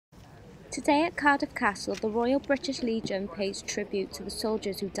Today at Cardiff Castle, the Royal British Legion pays tribute to the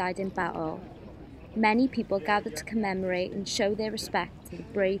soldiers who died in battle. Many people gathered to commemorate and show their respect to the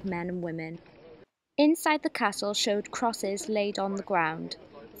brave men and women. Inside the castle showed crosses laid on the ground,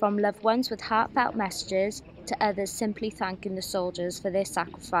 from loved ones with heartfelt messages to others simply thanking the soldiers for their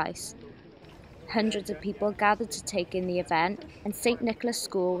sacrifice. Hundreds of people gathered to take in the event, and St Nicholas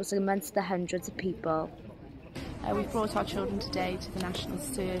School was amongst the hundreds of people. We've brought our children today to the National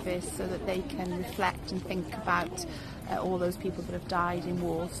Service so that they can reflect and think about all those people that have died in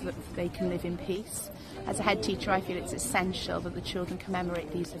war so that they can live in peace. As a head teacher, I feel it's essential that the children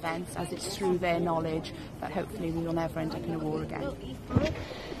commemorate these events, as it's through their knowledge that hopefully we will never end up in a war again.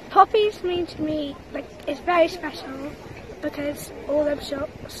 Poppies mean to me, it's very special because all them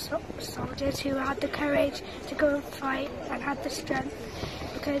soldiers who had the courage to go and fight and had the strength,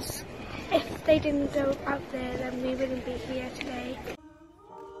 because if they didn't go out there, then we wouldn't be here today.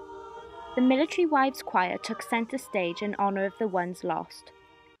 The Military Wives Choir took centre stage in honour of the ones lost.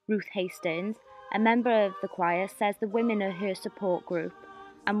 Ruth Hastings, a member of the choir, says the women are her support group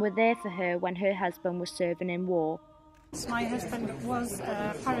and were there for her when her husband was serving in war. My husband was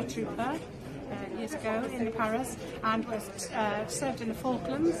a paratrooper years ago in the Paras and was served in the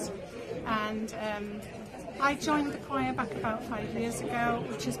Falklands, and I joined the choir back about 5 years ago,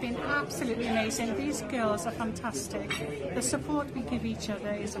 which has been absolutely amazing. These girls are fantastic. The support we give each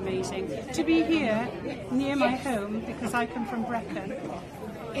other is amazing. To be here near my home, because I come from Brecon,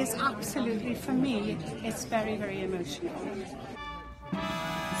 is absolutely, for me, it's very, very emotional.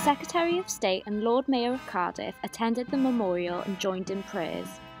 The Secretary of State and Lord Mayor of Cardiff attended the memorial and joined in prayers.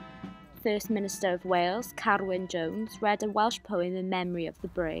 First Minister of Wales, Carwyn Jones, read a Welsh poem in memory of the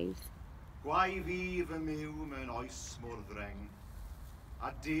brave. The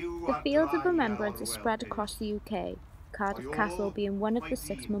fields of remembrance are spread across the UK, Cardiff Castle being one of the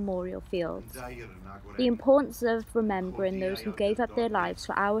 6 memorial fields. The importance of remembering those who gave up their lives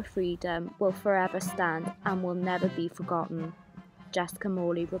for our freedom will forever stand and will never be forgotten. Jessica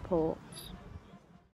Morley reports.